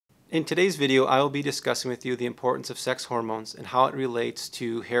In today's video, I will be discussing with you the importance of sex hormones and how it relates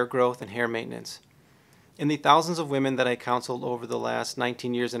to hair growth and hair maintenance. In the thousands of women that I counseled over the last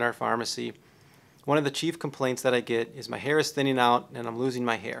 19 years in our pharmacy, one of the chief complaints that I get is my hair is thinning out and I'm losing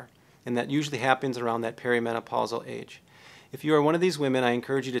my hair. And that usually happens around that perimenopausal age. If you are one of these women, I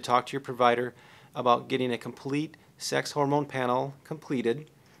encourage you to talk to your provider about getting a complete sex hormone panel completed,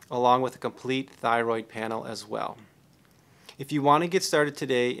 along with a complete thyroid panel as well. If you want to get started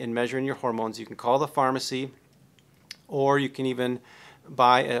today in measuring your hormones, you can call the pharmacy, or you can even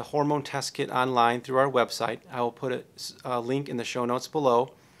buy a hormone test kit online through our website. I will put a link in the show notes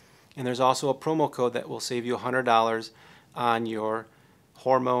below. And there's also a promo code that will save you $100 on your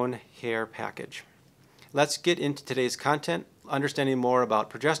Hormone Hair Package. Let's get into today's content, understanding more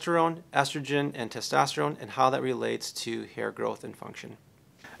about progesterone, estrogen, and testosterone, and how that relates to hair growth and function.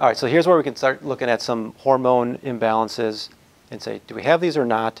 All right, so here's where we can start looking at some hormone imbalances and say, do we have these or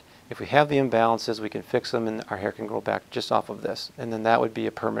not? If we have the imbalances, we can fix them and our hair can grow back just off of this. And then that would be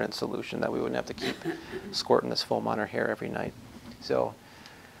a permanent solution that we wouldn't have to keep squirting this foam on our hair every night. So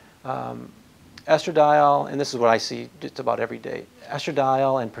estradiol, and this is what I see just about every day,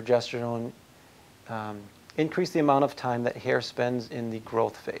 estradiol and progesterone increase the amount of time that hair spends in the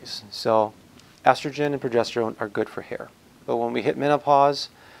growth phase. So estrogen and progesterone are good for hair. But when we hit menopause,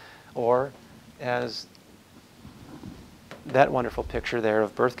 or as that wonderful picture there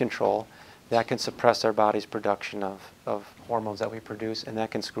of birth control, that can suppress our body's production of hormones that we produce, and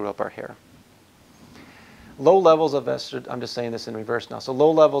that can screw up our hair. Low levels of estradiol, I'm just saying this in reverse now, so low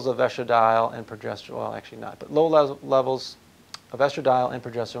levels of estradiol and progesterone, well actually not, but low levels of estradiol and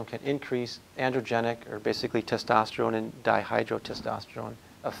progesterone can increase androgenic, or basically testosterone and dihydrotestosterone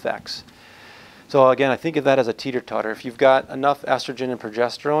effects. So again, I think of that as a teeter-totter. If you've got enough estrogen and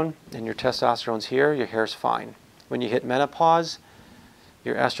progesterone and your testosterone's here, your hair's fine. When you hit menopause,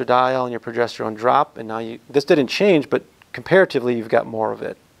 your estradiol and your progesterone drop, and now this didn't change, but comparatively you've got more of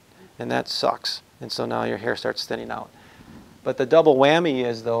it, and that sucks. And so now your hair starts thinning out. But the double whammy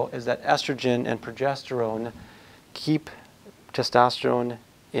is that estrogen and progesterone keep testosterone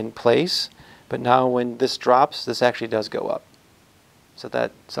in place, but now when this drops, this actually does go up. So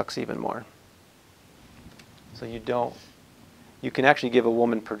that sucks even more. So you can actually give a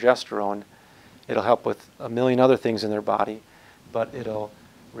woman progesterone. It'll help with a million other things in their body, but it'll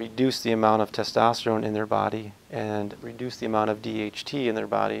reduce the amount of testosterone in their body and reduce the amount of DHT in their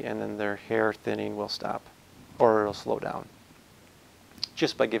body, and then their hair thinning will stop, or it'll slow down,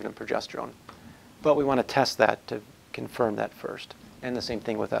 just by giving them progesterone. But we want to test that to confirm that first, and the same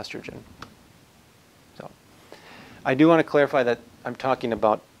thing with estrogen. So I do want to clarify that I'm talking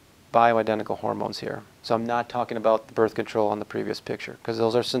about bioidentical hormones here. So I'm not talking about the birth control on the previous picture, because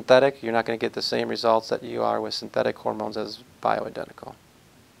those are synthetic. You're not going to get the same results that you are with synthetic hormones as bioidentical.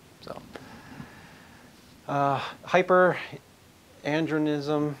 So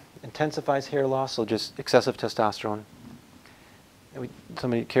hyperandrogenism intensifies hair loss, so just excessive testosterone.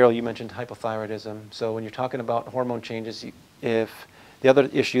 Carol, you mentioned hypothyroidism. So when you're talking about hormone changes, if the other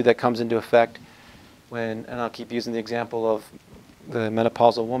issue that comes into effect and I'll keep using the example of the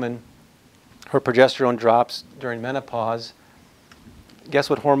menopausal woman, her progesterone drops during menopause. Guess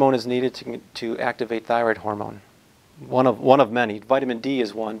what hormone is needed to activate thyroid hormone? One of many. Vitamin D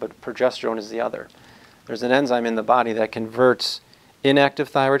is one, but progesterone is the other. There's an enzyme in the body that converts inactive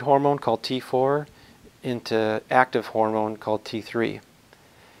thyroid hormone called T4 into active hormone called T3.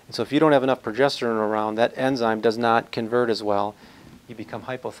 And so if you don't have enough progesterone around, that enzyme does not convert as well. You become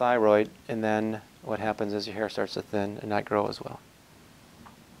hypothyroid, and then what happens is your hair starts to thin and not grow as well.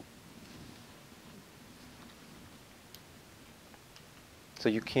 So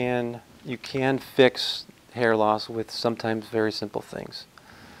you can fix hair loss with sometimes very simple things.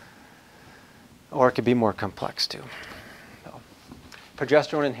 Or it could be more complex too. So,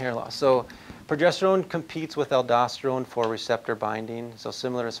 progesterone and hair loss. So progesterone competes with aldosterone for receptor binding. So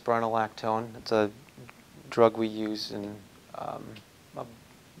similar to spironolactone. It's a drug we use in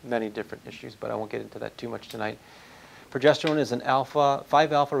many different issues, but I won't get into that too much tonight. Progesterone is an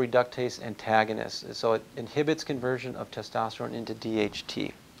 5-alpha reductase antagonist, so it inhibits conversion of testosterone into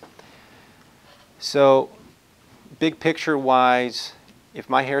DHT. So big picture wise, if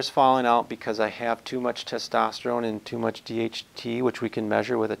my hair is falling out because I have too much testosterone and too much DHT, which we can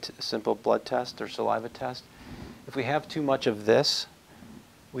measure with a simple blood test or saliva test, if we have too much of this,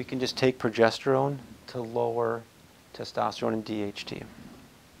 we can just take progesterone to lower testosterone and DHT.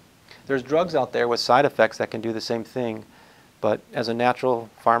 There's drugs out there with side effects that can do the same thing, but as a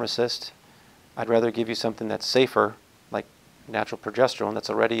natural pharmacist, I'd rather give you something that's safer, like natural progesterone that's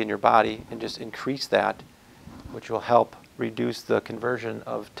already in your body, and just increase that, which will help reduce the conversion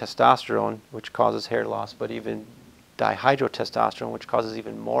of testosterone, which causes hair loss, but even dihydrotestosterone, which causes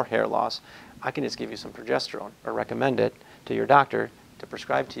even more hair loss, I can just give you some progesterone or recommend it to your doctor to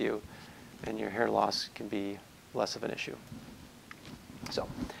prescribe to you, and your hair loss can be less of an issue. So,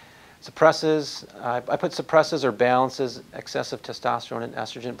 suppresses, I put suppresses or balances excessive testosterone and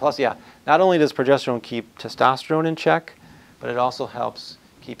estrogen. Plus, yeah, not only does progesterone keep testosterone in check, but it also helps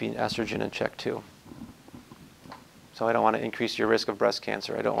keeping estrogen in check too. So I don't want to increase your risk of breast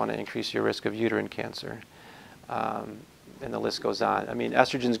cancer. I don't want to increase your risk of uterine cancer. And the list goes on. I mean,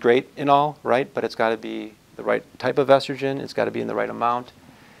 estrogen's great and all, right? But it's got to be the right type of estrogen. It's got to be in the right amount.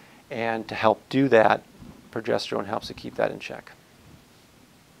 And to help do that, progesterone helps to keep that in check.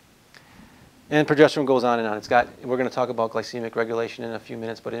 And progesterone goes on and on. We're going to talk about glycemic regulation in a few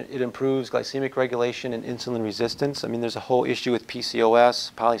minutes, but it improves glycemic regulation and insulin resistance. I mean, there's a whole issue with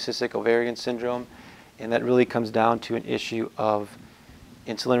PCOS, polycystic ovarian syndrome, and that really comes down to an issue of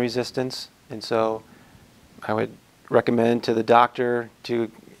insulin resistance. And so I would recommend to the doctor to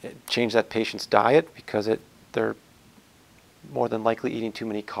change that patient's diet, because they're more than likely eating too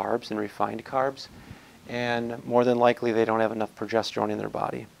many carbs and refined carbs, and more than likely they don't have enough progesterone in their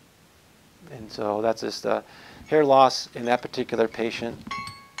body. And so that's just hair loss in that particular patient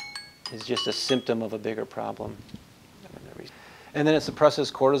is just a symptom of a bigger problem. And then it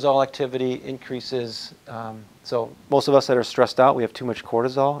suppresses cortisol activity, increases, so most of us that are stressed out, we have too much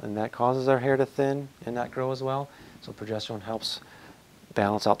cortisol, and that causes our hair to thin and not grow as well. So progesterone helps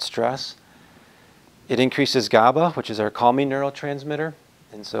balance out stress. It increases GABA, which is our calming neurotransmitter.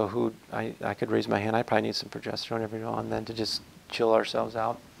 And so I could raise my hand, I probably need some progesterone every now and then to just chill ourselves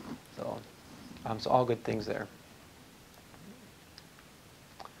out. So all good things there.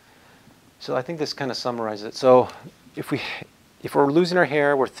 So I think this kind of summarizes it. So if we're losing our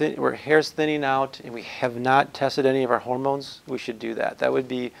hair, our hair's thinning out, and we have not tested any of our hormones, we should do that. That would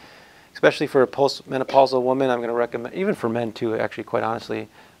be, especially for a postmenopausal woman, I'm going to recommend, even for men too, actually, quite honestly,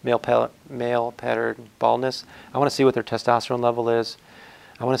 male pattern baldness. I want to see what their testosterone level is.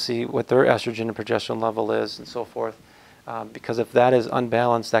 I want to see what their estrogen and progesterone level is, and so forth. Because if that is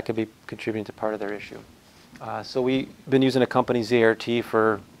unbalanced, that could be contributing to part of their issue. So we've been using a company, ZRT,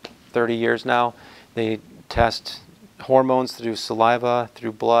 for 30 years now. They test hormones through saliva,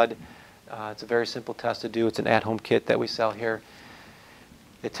 through blood. It's a very simple test to do. It's an at-home kit that we sell here.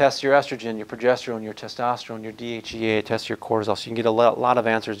 It tests your estrogen, your progesterone, your testosterone, your DHEA. It tests your cortisol. So you can get a lot of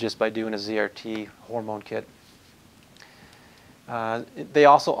answers just by doing a ZRT hormone kit. They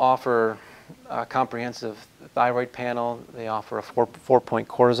also offer a comprehensive thyroid panel. They offer a four-point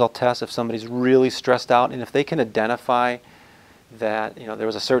cortisol test if somebody's really stressed out, and if they can identify that there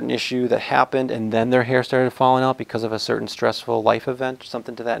was a certain issue that happened and then their hair started falling out because of a certain stressful life event,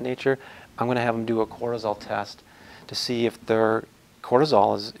 something to that nature, I'm going to have them do a cortisol test to see if their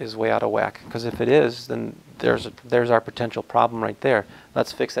cortisol is way out of whack. Because if it is, then there's our potential problem right there.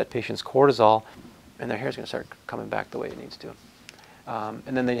 Let's fix that patient's cortisol, and their hair is going to start coming back the way it needs to.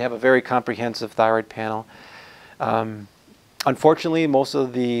 And then they have a very comprehensive thyroid panel. Unfortunately, most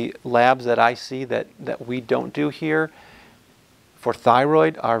of the labs that I see that we don't do here for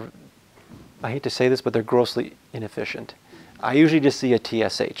thyroid are, I hate to say this, but they're grossly inefficient. I usually just see a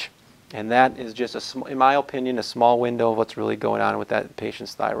TSH, and that is just, in my opinion, a small window of what's really going on with that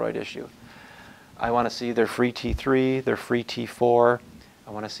patient's thyroid issue. I want to see their free T3, their free T4. I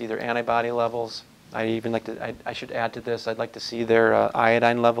want to see their antibody levels. I should add to this, I'd like to see their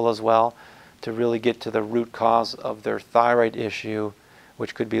iodine level as well, to really get to the root cause of their thyroid issue,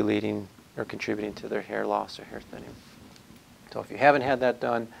 which could be leading or contributing to their hair loss or hair thinning. So if you haven't had that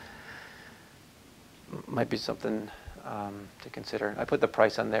done, might be something to consider. I put the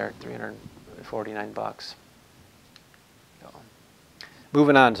price on there, $349. So,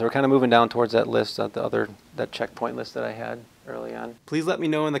 moving on, so we're kind of moving down towards that list, that checkpoint list that I had early on. Please let me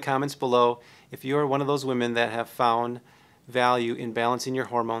know in the comments below if you are one of those women that have found value in balancing your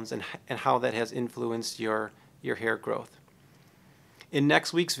hormones and how that has influenced your hair growth. In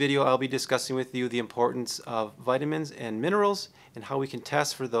next week's video, I'll be discussing with you the importance of vitamins and minerals and how we can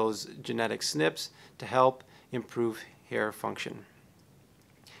test for those genetic SNPs to help improve hair function.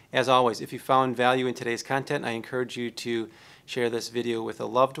 As always, if you found value in today's content, I encourage you to share this video with a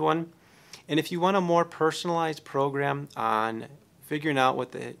loved one. And if you want a more personalized program on figuring out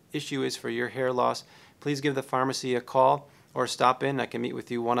what the issue is for your hair loss, please give the pharmacy a call or stop in. I can meet with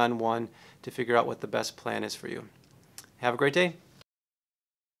you one-on-one to figure out what the best plan is for you. Have a great day.